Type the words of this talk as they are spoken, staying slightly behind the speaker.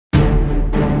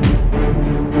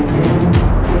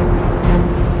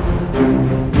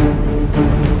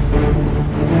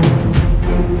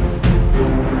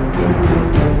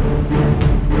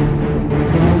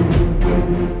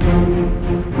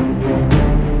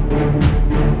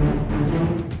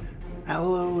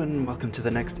welcome to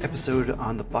the next episode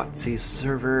on the BotC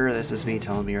server. This is me,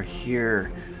 Telomere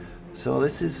here. So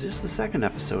this is just the second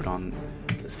episode on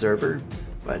the server,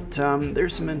 but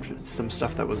there's some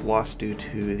stuff that was lost due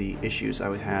to the issues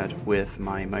I had with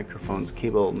my microphone's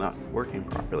cable not working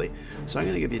properly. So I'm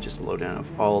going to give you just a lowdown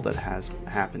of all that has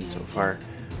happened so far.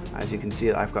 As you can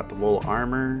see, I've got the wool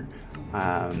armor.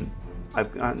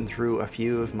 I've gotten through a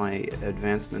few of my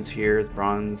advancements here. The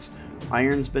bronze,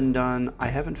 iron's been done. I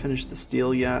haven't finished the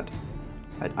steel yet.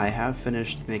 I have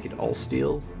finished to make it all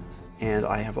steel, and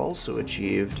I have also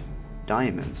achieved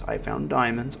diamonds. I found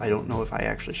diamonds. I don't know if I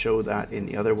actually showed that in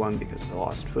the other one because I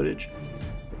lost footage.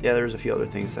 But yeah, there's a few other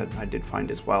things that I did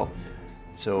find as well.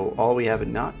 So all we have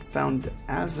not found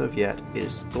as of yet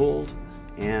is gold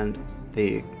and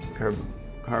the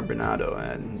carbonado,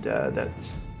 and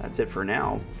that's it for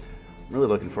now. I'm really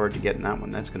looking forward to getting that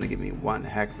one. That's going to give me one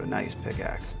heck of a nice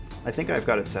pickaxe. I think I've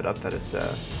got it set up that it's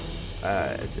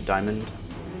a diamond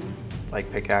like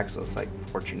pickaxe. So it's like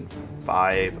Fortune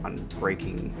 5,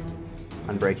 Unbreaking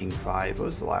 5. What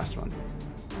was the last one?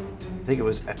 I think it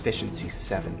was Efficiency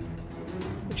 7,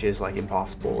 which is like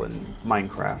impossible in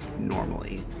Minecraft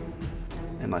normally,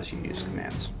 unless you use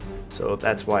commands. So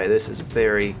that's why this is a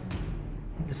very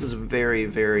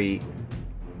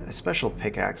special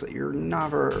pickaxe that you're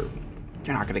not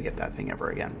going to get that thing ever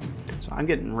again. So I'm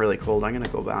getting really cold. I'm going to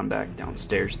go back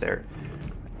downstairs there.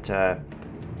 But,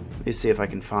 let me see if I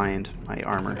can find my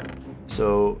armor.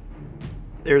 So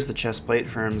there's the chest plate,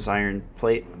 Firm's iron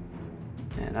plate,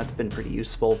 and that's been pretty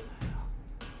useful.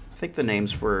 I think the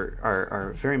names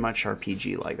are very much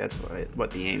RPG like. That's what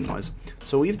the aim was.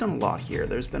 So we've done a lot here.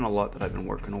 There's been a lot that I've been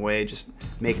working away, just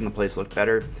making the place look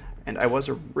better. And I was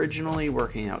originally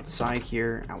working outside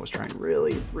here. I was trying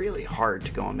really hard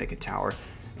to go and make a tower,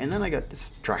 and then I got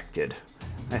distracted.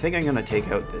 I think I'm gonna take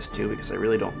out this too because I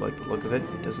really don't like the look of it.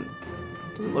 It doesn't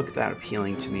look that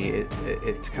appealing to me.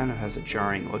 It kind of has a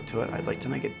jarring look to it. I'd like to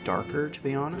make it darker, to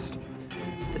be honest.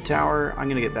 The tower, I'm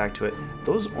gonna get back to it.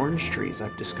 Those orange trees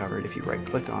I've discovered, if you right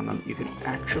click on them, you can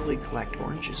actually collect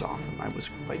oranges off them. I was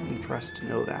quite impressed to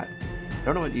know that. I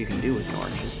don't know what you can do with the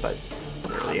oranges, but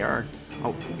there they are.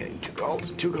 Oh, I'm getting too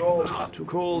cold, too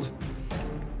cold.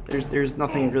 There's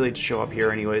nothing really to show up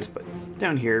here anyways, but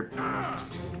down here,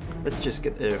 let's just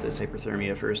get rid of this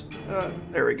hyperthermia first.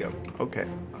 There we go. Okay,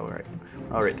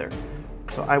 all right there.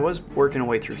 So I was working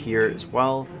away through here as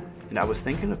well, and I was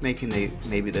thinking of making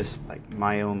maybe this like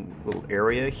my own little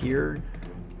area here,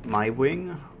 my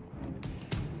wing.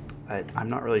 I'm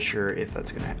not really sure if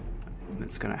that's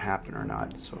gonna happen or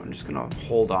not, so I'm just gonna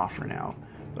hold off for now.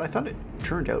 But I thought it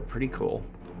turned out pretty cool.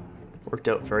 Worked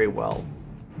out very well.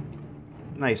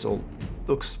 Nice old,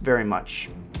 looks very much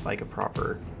like a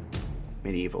proper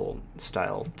medieval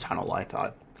style tunnel, I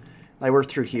thought. I worked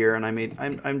through here, and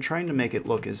I'm trying to make it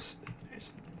look as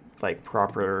like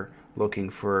proper looking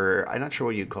for, I'm not sure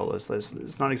what you'd call this.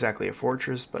 It's not exactly a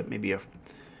fortress, but maybe a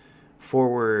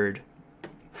forward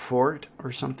fort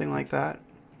or something like that.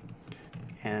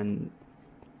 And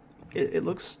it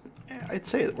looks, I'd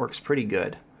say it works pretty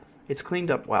good. It's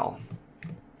cleaned up well.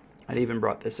 I'd even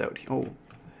brought this out. Oh,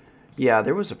 yeah,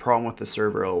 there was a problem with the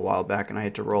server a while back, and I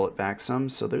had to roll it back some,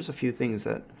 so there's a few things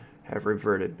that have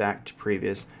reverted back to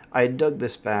previous. I dug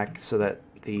this back so that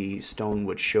the stone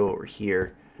would show over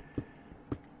here,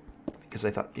 because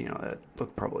I thought, you know, that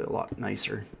looked probably a lot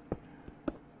nicer.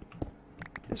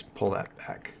 Just pull that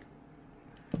back.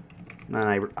 And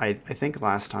then I think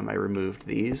last time I removed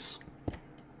these.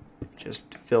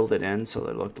 Just filled it in so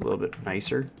that it looked a little bit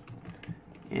nicer.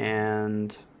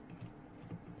 And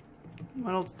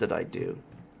what else did I do?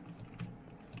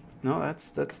 No,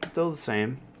 that's still the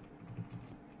same.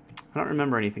 I don't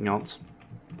remember anything else.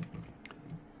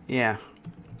 Yeah,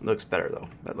 looks better though.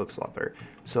 That looks a lot better.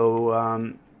 So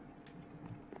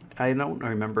I don't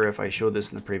remember if I showed this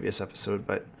in the previous episode,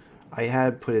 but I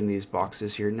had put in these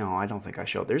boxes here. No, I don't think I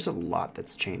showed. There's a lot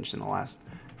that's changed in the last,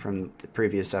 from the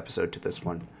previous episode to this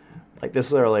one. Like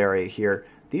this little area here,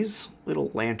 these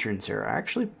little lanterns here are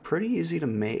actually pretty easy to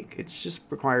make. It just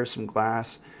requires some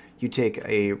glass. You take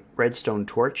a redstone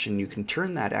torch and you can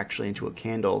turn that actually into a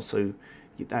candle. So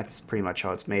that's pretty much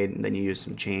how it's made. And then you use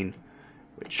some chain,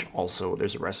 which also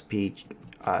there's a recipe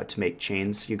to make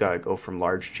chains. You gotta go from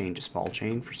large chain to small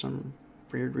chain for some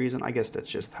weird reason. I guess that's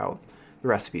just how the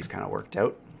recipes kind of worked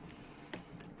out.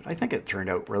 I think it turned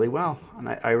out really well, and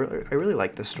I really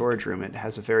like the storage room. It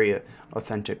has a very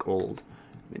authentic old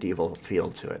medieval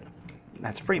feel to it.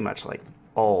 That's pretty much like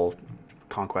all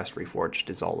Conquest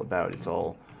Reforged is all about. It's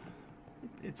all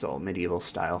medieval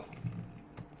style.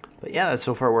 But yeah, that's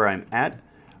so far where I'm at.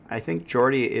 I think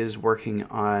Jordy is working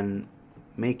on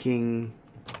making,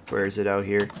 where is it out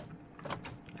here?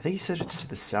 I think he said it's to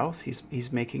the south.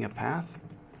 He's making a path.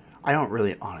 I don't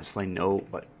really honestly know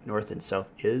what north and south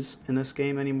is in this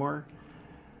game anymore.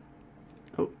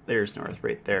 Oh, there's north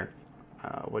right there.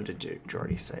 What did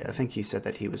Jordy say? I think he said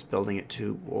that he was building it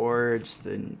towards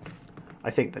the, I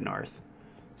think the north.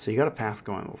 So you got a path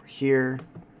going over here.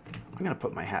 I'm going to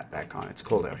put my hat back on. It's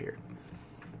cold out here.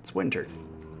 It's winter.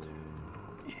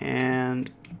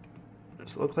 And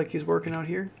does it look like he's working out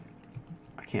here?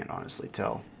 I can't honestly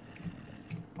tell.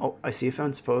 Oh, I see a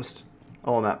fence post.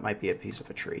 Oh, that might be a piece of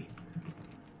a tree.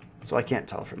 So I can't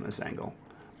tell from this angle.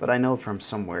 But I know from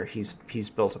somewhere he's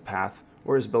built a path,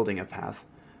 or is building a path,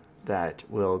 that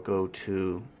will go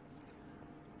to,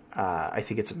 I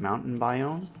think it's a mountain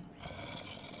biome.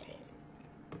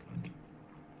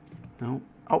 No?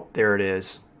 Oh, there it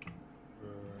is.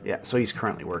 Yeah, so he's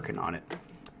currently working on it.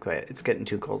 Okay, it's getting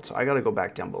too cold, so I gotta go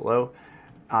back down below.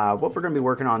 What we're gonna be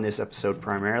working on this episode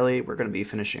primarily, we're gonna be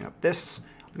finishing up this.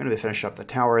 I'm gonna be finishing up the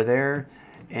tower there,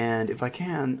 and if I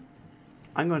can,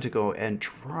 I'm going to go and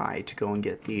try to go and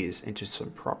get these into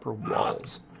some proper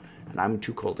walls. And I'm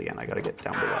too cold again. I gotta get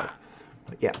down below.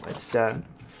 But yeah, let's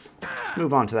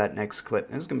move on to that next clip.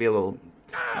 This is gonna be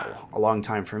a long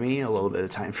time for me, a little bit of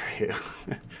time for you.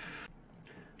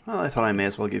 Well, I thought I may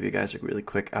as well give you guys a really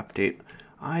quick update.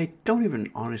 I don't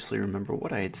even honestly remember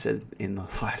what I had said in the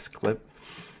last clip.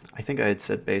 I think I had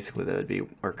said basically that I'd be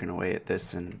working away at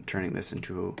this and turning this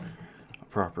into a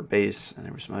proper base, and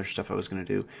there was some other stuff I was going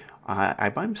to do. I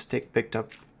by mistake picked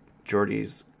up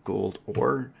Jordy's gold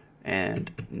ore,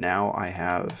 and now I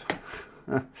have...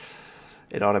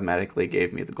 it automatically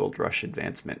gave me the Gold Rush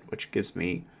advancement, which gives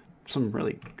me some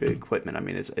really good equipment. I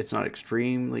mean, it's not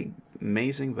extremely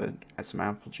amazing, but has some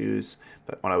apple juice.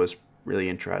 But what I was really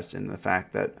interested in the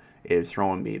fact that it had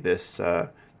thrown me this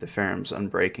the Ferrum's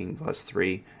Unbreaking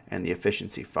 +3 and the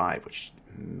Efficiency 5, which is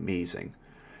amazing.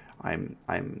 I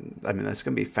mean, that's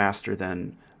gonna be faster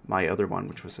than my other one,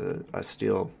 which was a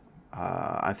steel.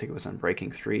 I think it was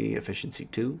Unbreaking 3, Efficiency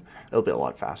 2. It'll be a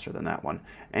lot faster than that one,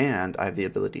 and I have the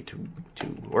ability to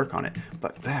work on it.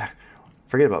 But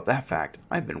forget about that fact.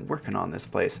 I've been working on this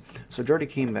place. So Jordy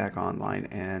came back online,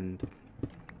 and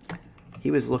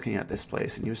he was looking at this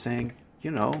place, and he was saying,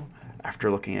 you know,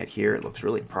 after looking at here, it looks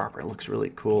really proper. It looks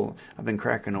really cool. I've been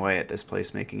cracking away at this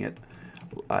place, making it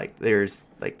like there's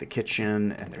like the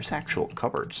kitchen, and there's actual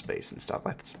cupboard space and stuff.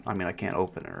 I mean, I can't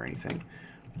open it or anything,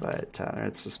 but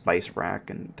it's a spice rack,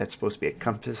 and that's supposed to be a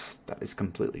compass. That is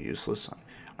completely useless.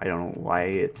 I don't know why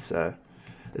it's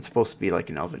supposed to be like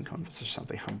an elven compass or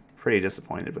something. I'm pretty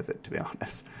disappointed with it, to be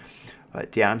honest.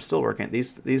 But yeah, I'm still working.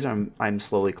 These I'm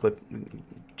slowly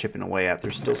chipping away at.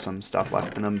 There's still some stuff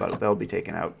left in them, but they'll be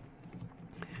taken out.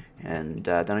 And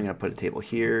then I'm going to put a table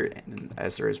here, and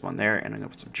as there is one there, and I'm going to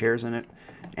put some chairs in it.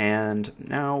 And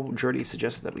now Jordy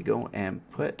suggested that we go and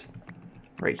put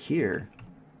right here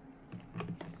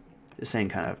the same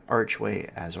kind of archway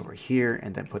as over here,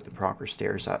 and then put the proper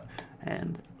stairs up.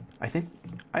 And I think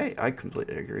I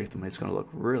completely agree with them. It's going to look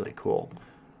really cool.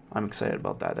 I'm excited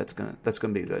about that. That's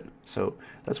gonna be good. So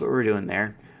that's what we're doing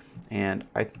there. And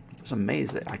I was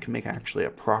amazed that I can make actually a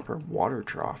proper water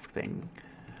trough thing.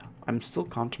 I'm still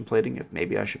contemplating if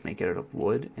maybe I should make it out of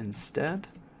wood instead.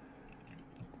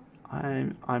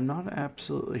 I'm not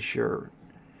absolutely sure.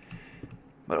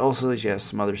 But also there's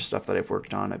some other stuff that I've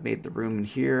worked on. I've made the room in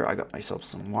here. I got myself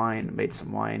some wine. Made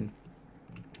some wine.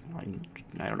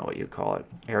 I don't know what you call it.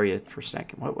 Area for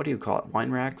snacking. What do you call it? Wine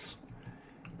racks.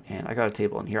 And I got a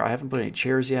table in here. I haven't put any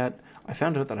chairs yet. I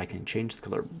found out that I can change the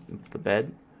color of the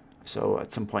bed. So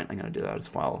at some point I'm going to do that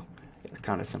as well. It's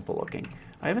kind of simple looking.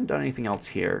 I haven't done anything else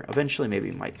here. Eventually maybe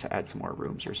I might add some more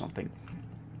rooms or something.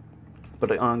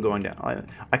 But I'm going down.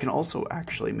 I can also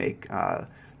actually make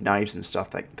knives and stuff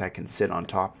that can sit on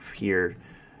top here.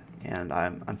 And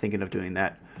I'm thinking of doing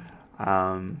that.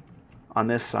 On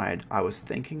this side, I was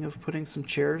thinking of putting some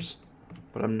chairs.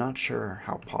 But I'm not sure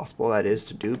how possible that is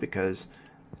to do, because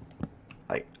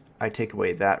like I take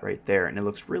away that right there and it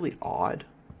looks really odd.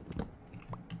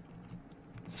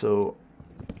 So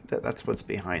that's what's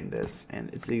behind this, and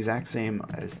it's the exact same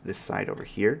as this side over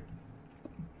here.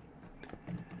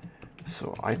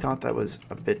 So I thought that was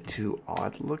a bit too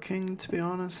odd looking, to be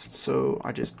honest, so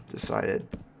I just decided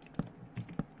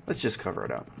let's just cover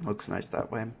it up. It looks nice that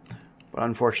way. But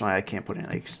unfortunately I can't put any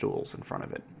like stools in front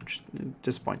of it, which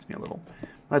disappoints me a little.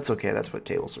 That's okay, that's what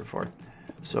tables are for.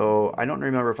 So I don't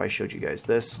remember if I showed you guys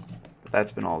this, but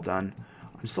that's been all done.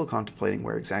 I'm still contemplating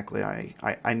where exactly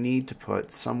I need to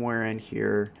put somewhere in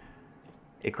here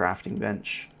a crafting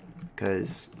bench,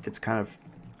 because it's kind of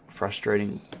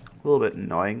frustrating, a little bit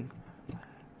annoying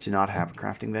to not have a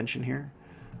crafting bench in here.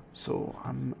 So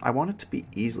I want it to be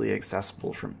easily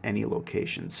accessible from any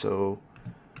location. So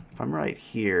if I'm right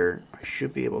here, I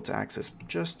should be able to access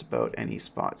just about any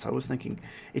spots. I was thinking,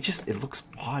 it looks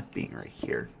odd being right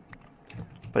here,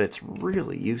 but it's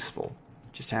really useful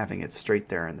just having it straight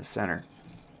there in the center.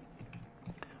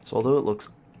 So although it looks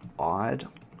odd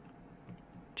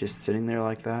just sitting there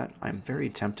like that, I'm very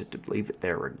tempted to leave it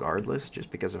there regardless,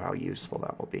 just because of how useful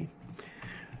that will be.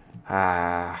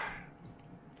 I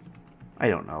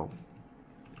don't know.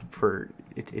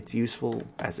 It's useful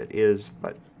as it is,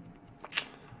 but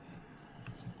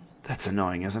that's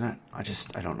annoying, isn't it?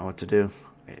 I don't know what to do.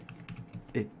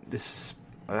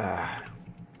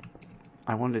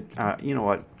 I wanted, you know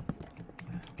what?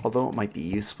 Although it might be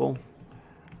useful,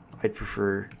 I'd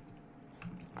prefer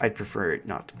it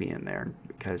not to be in there,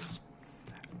 because,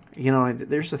 you know,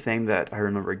 there's a thing that I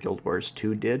remember Guild Wars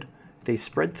 2 did. They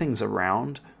spread things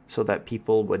around so that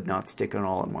people would not stick on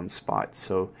all in one spot.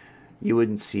 So you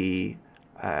wouldn't see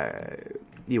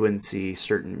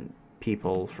certain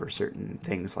people for certain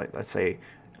things, like, let's say,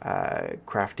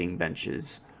 crafting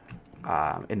benches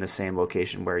in the same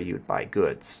location where you'd buy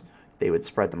goods. They would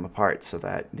spread them apart so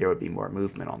that there would be more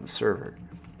movement on the server.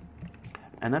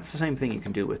 And that's the same thing you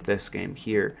can do with this game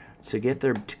here. To get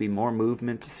there to be more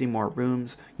movement, to see more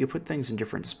rooms, you put things in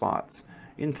different spots.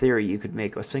 In theory, you could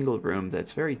make a single room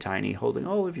that's very tiny, holding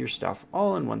all of your stuff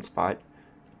all in one spot,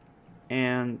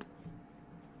 and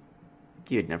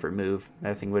you'd never move.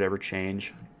 Nothing would ever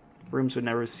change. Rooms would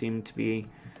never seem to be...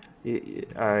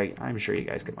 I'm sure you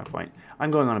guys get my point.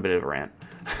 I'm going on a bit of a rant.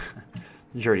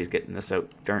 Jordy's getting this out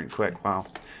darn quick. Wow.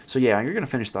 So yeah, you're going to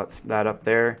finish that up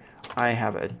there. I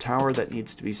have a tower that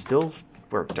needs to be still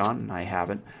worked on, and I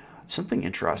haven't. Something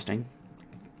interesting.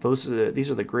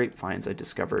 These are the grapevines I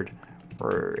discovered.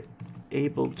 We're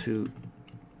able to...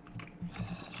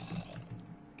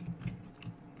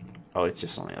 Oh, it's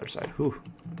just on the other side. Whew.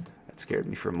 That scared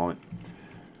me for a moment.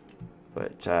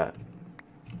 But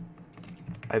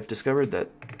I've discovered that...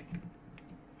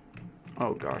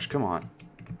 Oh gosh, come on.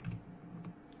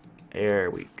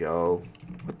 There we go.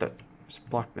 What the... There's a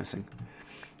block missing.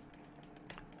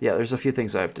 Yeah, there's a few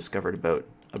things I've discovered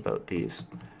about these.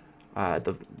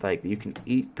 Like, you can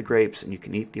eat the grapes and you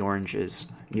can eat the oranges.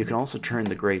 And you can also turn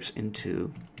the grapes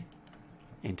into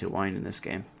wine in this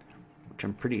game, which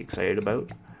I'm pretty excited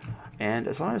about. And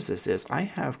as long as this is, I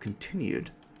have continued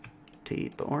to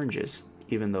eat the oranges,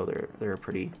 even though they're a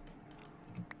pretty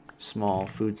small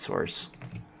food source.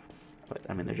 But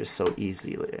I mean, they're just so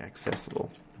easily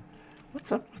accessible.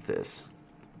 What's up with this?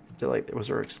 Was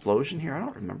there an explosion here? I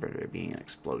don't remember there being an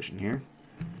explosion here.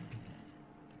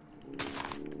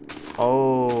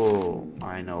 Oh,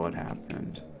 I know what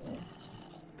happened.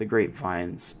 The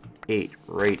grapevines ate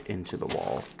right into the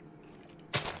wall.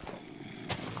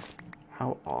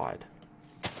 How odd.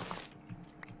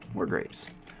 More grapes.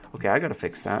 Okay, I gotta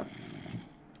fix that.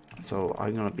 So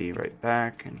I'm gonna be right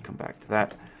back and come back to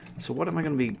that. So what am I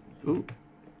gonna be? Ooh,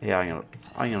 yeah,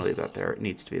 I'm gonna leave that there. It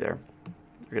needs to be there.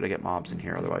 We're gonna get mobs in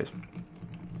here otherwise.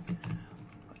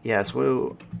 Yeah,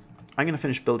 so I'm gonna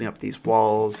finish building up these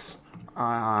walls.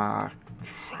 I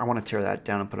want to tear that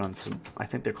down and put on some, I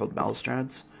think they're called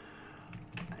balustrades.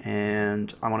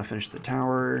 And I want to finish the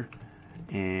tower,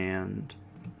 and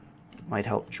might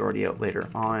help Jordy out later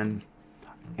on.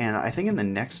 And I think in the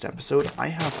next episode, I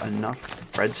have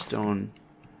enough redstone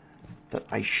that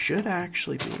I should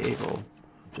actually be able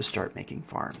to start making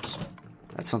farms.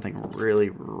 That's something really,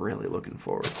 really looking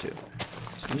forward to.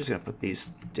 So I'm just going to put these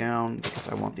down because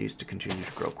I want these to continue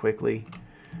to grow quickly.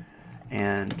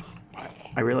 And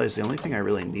I realized the only thing I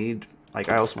really need, like,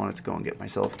 I also wanted to go and get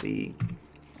myself the,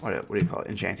 what do you call it,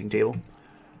 enchanting table.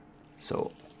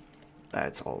 So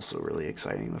that's also really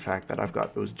exciting, the fact that I've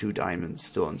got those 2 diamonds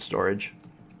still in storage.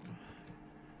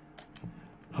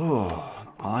 Oh,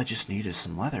 all I just need is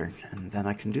some leather, and then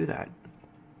I can do that.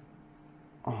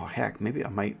 Oh, heck, maybe I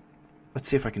might... Let's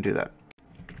see if I can do that.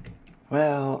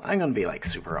 Well, I'm going to be, like,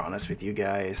 super honest with you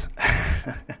guys.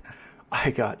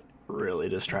 I got really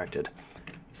distracted.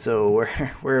 So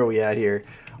where are we at here?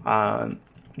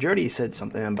 Jordy said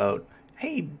something about,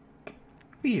 hey,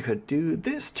 we could do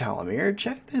this, Talamir.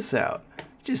 Check this out.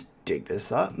 Just dig this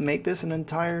up, make this an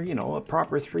entire, you know, a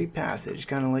proper 3 passage,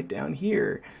 kind of like down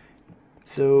here.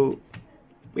 So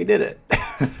we did it.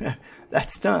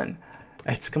 That's done.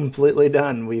 It's completely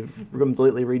done. We've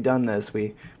completely redone this.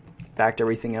 We backed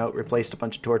everything out, replaced a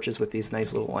bunch of torches with these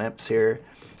nice little lamps here.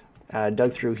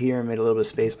 Dug through here and made a little bit of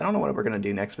space. I don't know what we're going to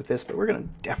do next with this, but we're going to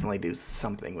definitely do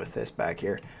something with this back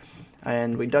here.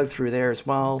 And we dug through there as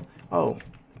well. Oh,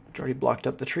 it's already blocked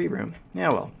up the tree room. Yeah,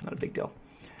 well, not a big deal.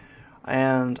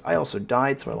 And I also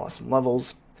died, so I lost some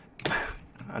levels.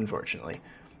 unfortunately.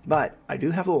 But I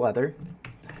do have the leather,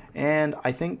 and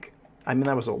I think, I mean,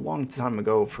 that was a long time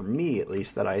ago for me, at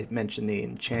least, that I mentioned the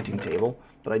enchanting table,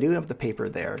 but I do have the paper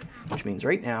there, which means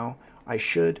right now I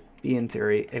should be, in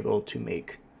theory, able to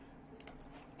make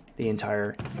the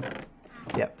entire,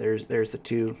 yep, there's the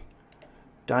 2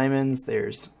 diamonds,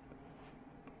 there's,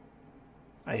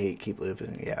 I hate keep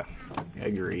living, yeah,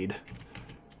 agreed.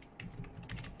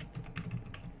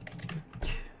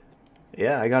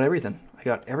 Yeah, I got everything. I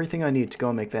got everything I need to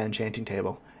go make that enchanting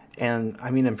table. And,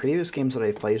 I mean, in previous games that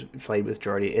I've played with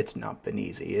Jordy, it's not been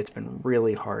easy. It's been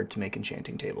really hard to make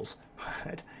enchanting tables.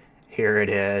 But here it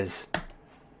is.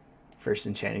 First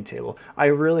enchanting table. I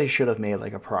really should have made,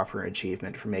 like, a proper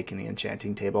achievement for making the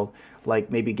enchanting table. Like,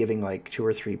 maybe giving, like, 2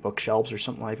 or 3 bookshelves or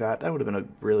something like that. That would have been a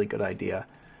really good idea.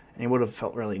 And it would have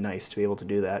felt really nice to be able to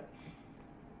do that.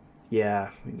 Yeah,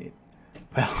 we need...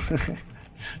 Well,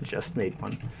 just made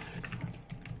one.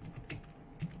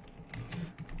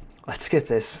 Let's get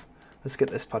this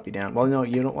puppy down. Well, no,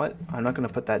 you know what? I'm not going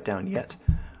to put that down yet.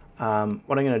 What I'm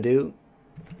going to do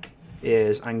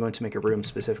is I'm going to make a room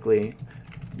specifically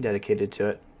dedicated to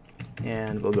it,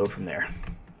 and we'll go from there.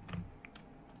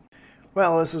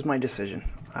 Well, this is my decision.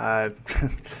 I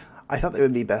thought it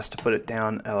would be best to put it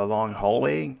down a long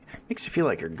hallway. Makes you feel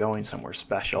like you're going somewhere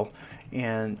special,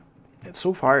 and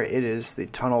so far it is the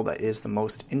tunnel that is the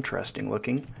most interesting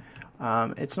looking.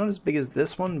 It's not as big as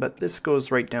this one, but this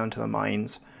goes right down to the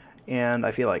mines, and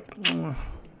I feel like it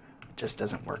just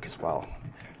doesn't work as well.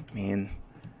 I mean,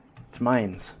 it's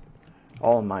mines,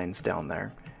 all mines down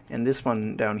there, and this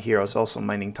one down here is also a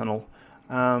mining tunnel,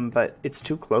 but it's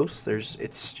too close.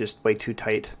 It's just way too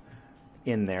tight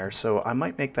in there, so I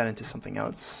might make that into something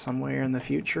else somewhere in the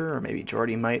future, or maybe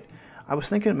Jordy might. I was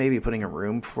thinking of maybe putting a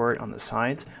room for it on the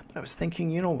sides, but I was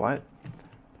thinking, you know what?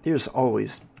 There's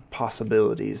always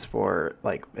possibilities for,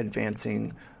 like,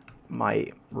 advancing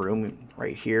my room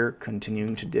right here,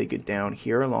 continuing to dig it down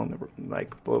here along the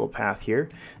the little path here,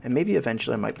 and maybe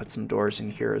eventually I might put some doors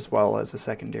in here as well as a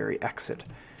secondary exit.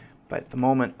 But at the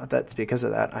moment, that's because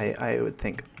of that, I would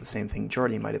think the same thing.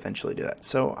 Jordy might eventually do that.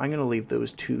 So I'm going to leave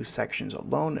those 2 sections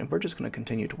alone, and we're just going to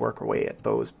continue to work our way at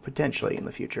those potentially in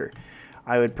the future.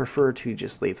 I would prefer to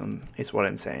just leave them, is what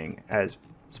I'm saying, as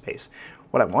space.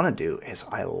 What I want to do is,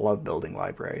 I love building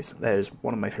libraries. That is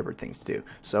one of my favorite things to do.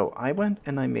 So I went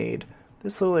and I made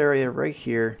this little area right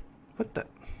here. What the?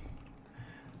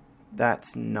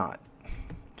 That's not.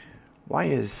 Why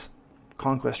is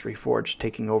Conquest Reforged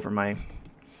taking over my...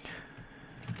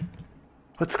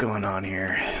 What's going on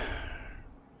here?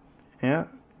 Yeah.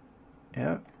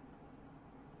 Yeah.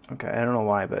 Okay, I don't know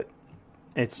why, but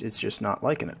it's just not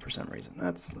liking it for some reason.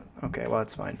 That's okay, well,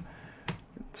 that's fine.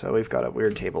 So we've got a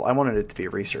weird table. I wanted it to be a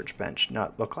research bench,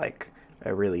 not look like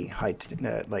a really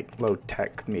like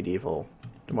low-tech medieval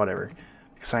whatever.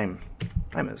 Because I'm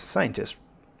a scientist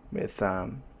with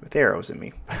arrows in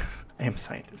me. I am a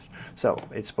scientist, so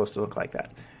it's supposed to look like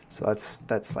that. So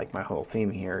that's like my whole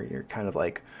theme here. You're kind of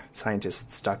like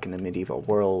scientists stuck in a medieval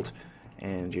world,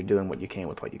 and you're doing what you can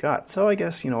with what you got. So I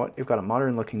guess, you know what, you've got a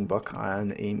modern-looking book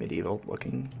on a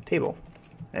medieval-looking table.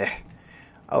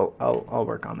 I'll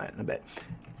work on that in a bit.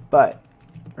 But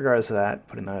regardless of that,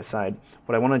 putting that aside,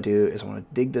 what I want to do is I want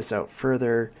to dig this out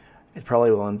further. It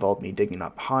probably will involve me digging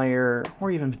up higher,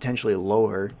 or even potentially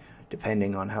lower,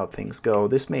 depending on how things go.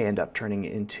 This may end up turning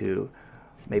into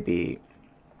maybe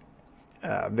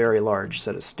a very large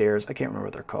set of stairs. I can't remember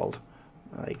what they're called.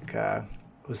 Like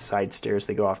those side stairs,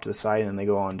 they go off to the side and they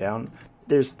go on down.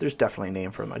 There's definitely a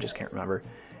name for them, I just can't remember.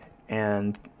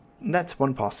 And that's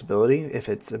one possibility if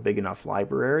it's a big enough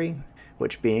library,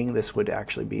 which being this would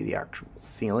actually be the actual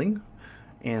ceiling,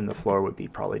 and the floor would be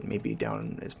probably maybe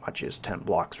down as much as 10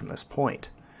 blocks from this point.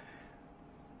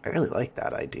 I really like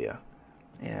that idea.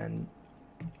 And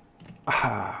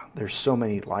there's so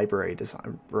many library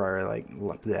design,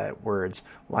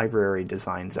 library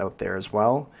designs out there as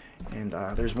well. And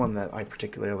there's one that I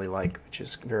particularly like, which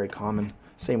is very common.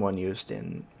 Same one used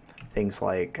in things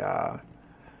like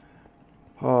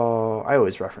oh, I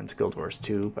always reference Guild Wars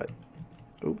 2, but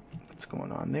oh, what's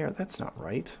going on there? That's not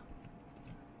right.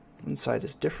 One side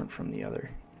is different from the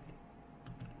other.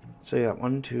 So yeah,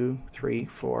 1, 2, 3,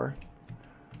 4.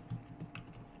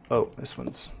 Oh, this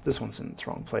one's in its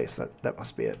wrong place. That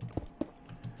must be it.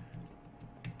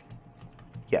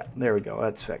 Yeah, there we go.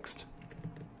 That's fixed.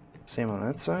 Same on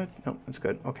that side. Nope, that's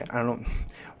good. Okay, I don't know.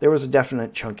 There was a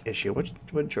definite chunk issue. What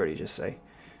did Jordy just say?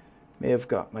 May have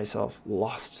got myself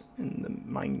lost in the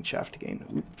mining shaft again.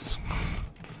 Oops.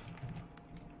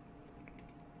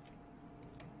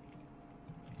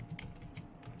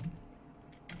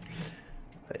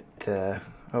 But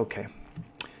okay.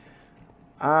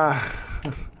 I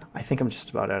think I'm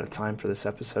just about out of time for this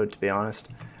episode, to be honest.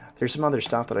 There's some other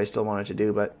stuff that I still wanted to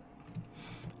do, but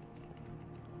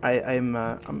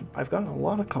I've gotten a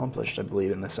lot accomplished, I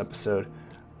believe, in this episode.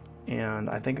 And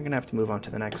I think I'm going to have to move on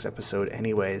to the next episode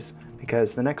anyways,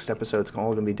 because the next episode's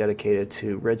all going to be dedicated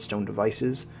to redstone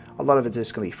devices. A lot of it's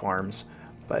just going to be farms,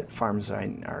 but farms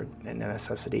are a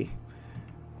necessity.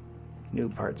 New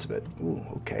parts of it. Ooh,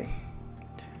 okay.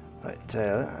 But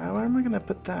where am I going to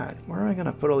put that? Where am I going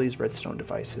to put all these redstone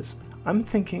devices? I'm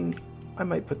thinking I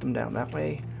might put them down that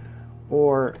way,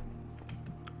 or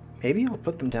maybe I'll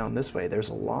put them down this way. There's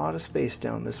a lot of space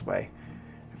down this way.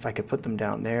 If I could put them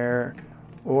down there,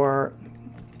 or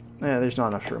there's not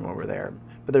enough room over there,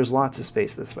 but there's lots of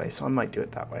space this way, so I might do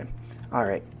it that way.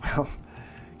 Alright, well,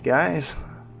 guys,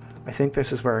 I think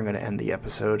this is where I'm going to end the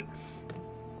episode.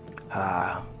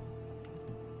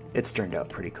 It's turned out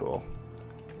pretty cool.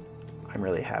 I'm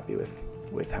really happy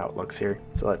with how it looks here,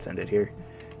 so let's end it here.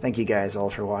 Thank you guys all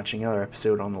for watching another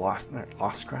episode on the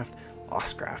Lostcraft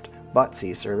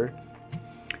BotC server.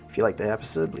 If you liked the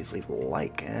episode, please leave a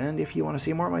like, and if you want to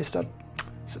see more of my stuff,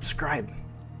 subscribe.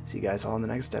 See you guys all in the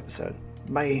next episode.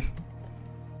 Bye!